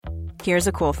Here's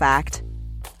a cool fact.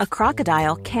 A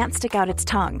crocodile can't stick out its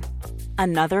tongue.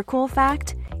 Another cool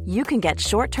fact, you can get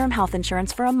short-term health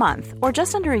insurance for a month or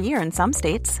just under a year in some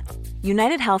states.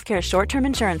 United Healthcare short-term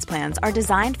insurance plans are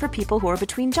designed for people who are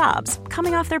between jobs,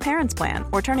 coming off their parents' plan,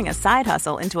 or turning a side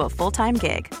hustle into a full-time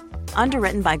gig.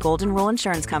 Underwritten by Golden Rule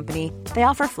Insurance Company, they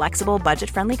offer flexible,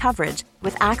 budget-friendly coverage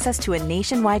with access to a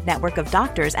nationwide network of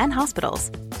doctors and hospitals.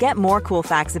 Get more cool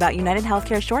facts about United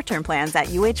Healthcare short-term plans at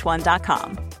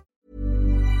uh1.com.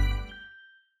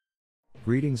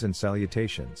 Greetings and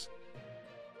salutations.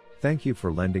 Thank you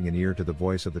for lending an ear to the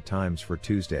voice of the times for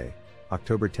Tuesday,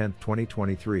 October 10,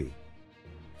 2023.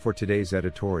 For today's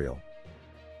editorial: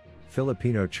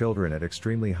 Filipino children at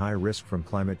extremely high risk from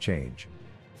climate change.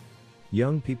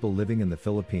 Young people living in the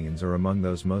Philippines are among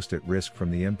those most at risk from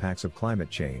the impacts of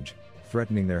climate change,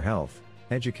 threatening their health,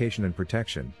 education and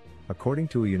protection, according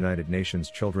to a United Nations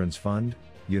Children's Fund,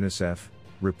 UNICEF,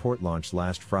 report launched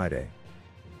last Friday.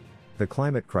 The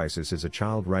climate crisis is a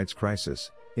child rights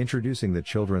crisis. Introducing the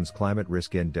Children's Climate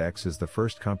Risk Index is the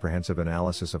first comprehensive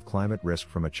analysis of climate risk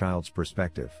from a child's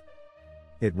perspective.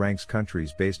 It ranks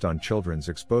countries based on children's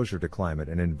exposure to climate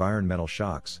and environmental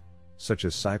shocks, such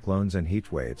as cyclones and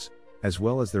heat waves, as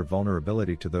well as their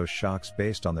vulnerability to those shocks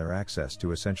based on their access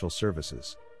to essential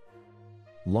services.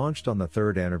 Launched on the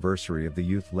third anniversary of the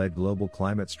youth-led global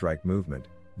climate strike movement,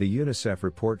 the UNICEF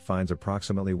report finds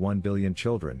approximately 1 billion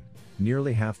children,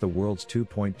 nearly half the world's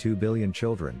 2.2 billion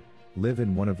children, live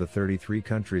in one of the 33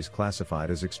 countries classified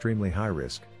as extremely high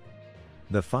risk.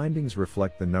 The findings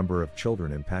reflect the number of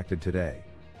children impacted today.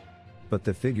 But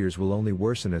the figures will only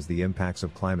worsen as the impacts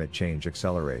of climate change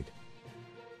accelerate.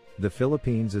 The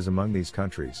Philippines is among these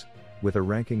countries, with a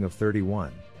ranking of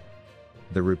 31.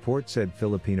 The report said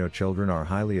Filipino children are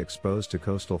highly exposed to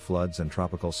coastal floods and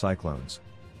tropical cyclones.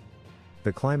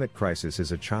 The climate crisis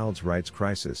is a child's rights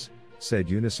crisis, said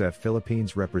UNICEF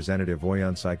Philippines representative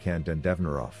Oyansay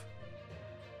Devnaroff.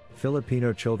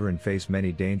 Filipino children face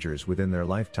many dangers within their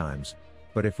lifetimes,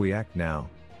 but if we act now,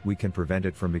 we can prevent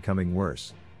it from becoming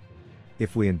worse.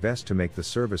 If we invest to make the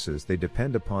services they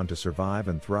depend upon to survive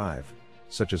and thrive,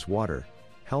 such as water,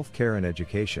 healthcare and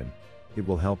education, it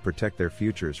will help protect their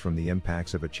futures from the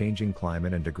impacts of a changing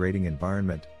climate and degrading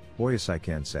environment,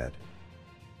 Oyansay said.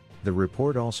 The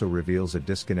report also reveals a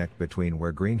disconnect between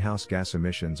where greenhouse gas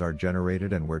emissions are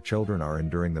generated and where children are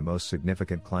enduring the most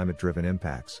significant climate-driven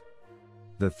impacts.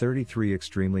 The 33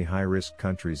 extremely high-risk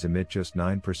countries emit just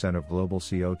 9% of global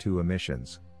CO2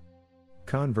 emissions.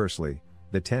 Conversely,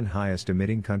 the 10 highest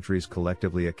emitting countries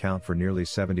collectively account for nearly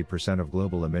 70% of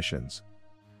global emissions.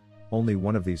 Only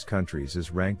one of these countries is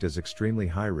ranked as extremely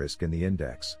high risk in the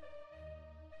index.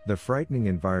 The frightening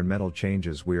environmental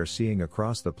changes we are seeing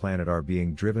across the planet are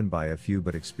being driven by a few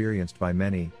but experienced by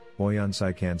many,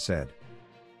 Oyansay said.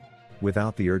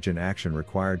 Without the urgent action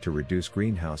required to reduce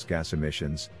greenhouse gas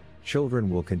emissions, children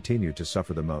will continue to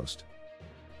suffer the most.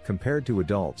 Compared to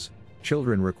adults,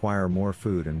 children require more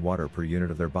food and water per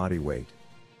unit of their body weight.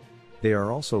 They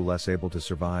are also less able to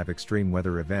survive extreme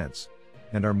weather events,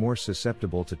 and are more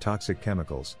susceptible to toxic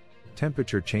chemicals,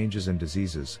 temperature changes and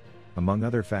diseases, among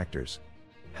other factors.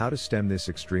 How to stem this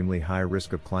extremely high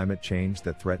risk of climate change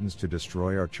that threatens to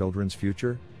destroy our children's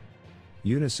future?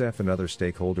 UNICEF and other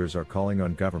stakeholders are calling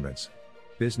on governments,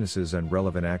 businesses and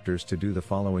relevant actors to do the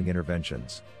following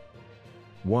interventions.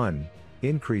 1.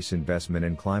 Increase investment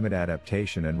in climate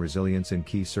adaptation and resilience in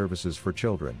key services for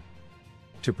children.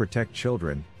 To protect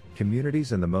children,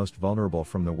 communities and the most vulnerable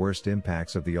from the worst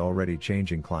impacts of the already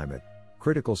changing climate,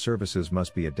 critical services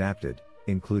must be adapted,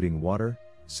 including water,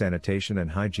 sanitation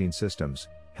and hygiene systems,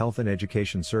 health and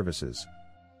education services.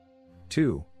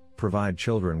 2. Provide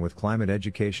children with climate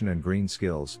education and green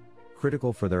skills,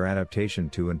 critical for their adaptation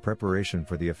to and preparation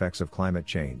for the effects of climate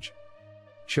change.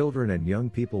 Children and young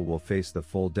people will face the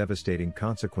full devastating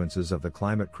consequences of the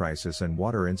climate crisis and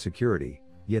water insecurity,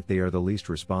 yet they are the least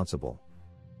responsible.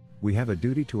 We have a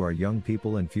duty to our young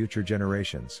people and future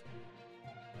generations.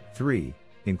 3.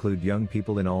 Include young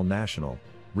people in all national,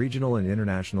 regional and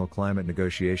international climate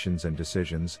negotiations and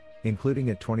decisions, including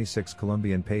at 26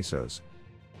 Colombian pesos.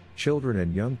 Children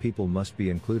and young people must be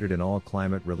included in all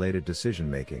climate-related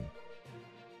decision-making.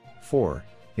 4.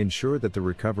 Ensure that the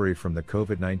recovery from the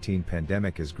COVID-19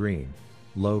 pandemic is green,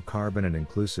 low carbon and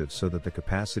inclusive so that the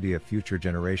capacity of future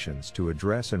generations to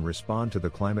address and respond to the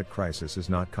climate crisis is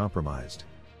not compromised.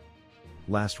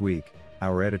 Last week,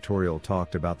 our editorial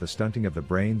talked about the stunting of the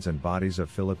brains and bodies of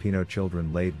Filipino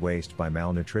children laid waste by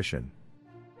malnutrition.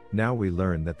 Now we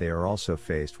learn that they are also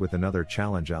faced with another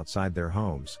challenge outside their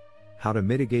homes: how to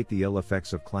mitigate the ill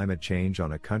effects of climate change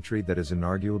on a country that is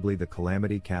inarguably the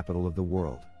calamity capital of the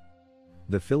world.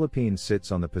 The Philippines sits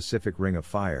on the Pacific Ring of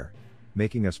Fire,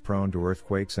 making us prone to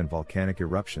earthquakes and volcanic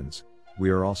eruptions. We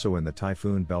are also in the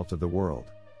typhoon belt of the world.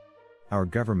 Our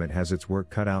government has its work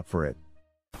cut out for it.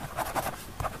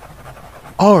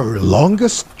 Our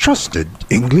longest trusted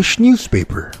English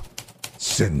newspaper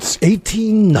since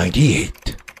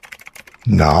 1898.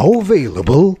 Now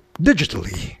available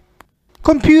digitally.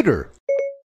 Computer.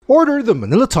 Order the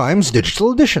Manila Times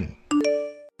Digital Edition.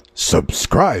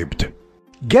 Subscribed.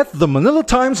 Get the Manila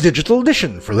Times Digital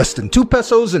Edition for less than 2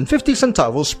 pesos and 50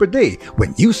 centavos per day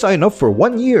when you sign up for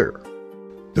 1 year.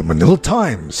 The Manila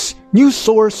Times, news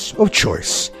source of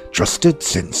choice, trusted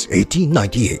since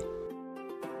 1898.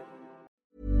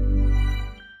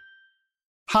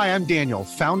 Hi, I'm Daniel,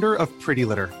 founder of Pretty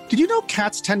Litter. Did you know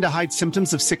cats tend to hide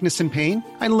symptoms of sickness and pain?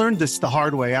 I learned this the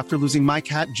hard way after losing my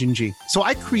cat, Gingy. So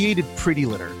I created Pretty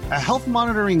Litter, a health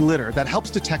monitoring litter that helps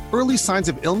detect early signs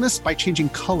of illness by changing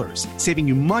colors, saving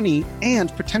you money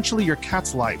and potentially your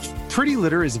cat's life. Pretty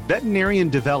Litter is veterinarian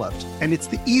developed, and it's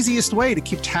the easiest way to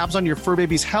keep tabs on your fur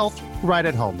baby's health right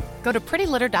at home. Go to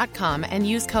prettylitter.com and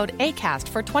use code ACAST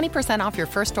for 20% off your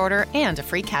first order and a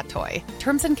free cat toy.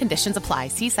 Terms and conditions apply.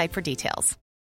 See site for details.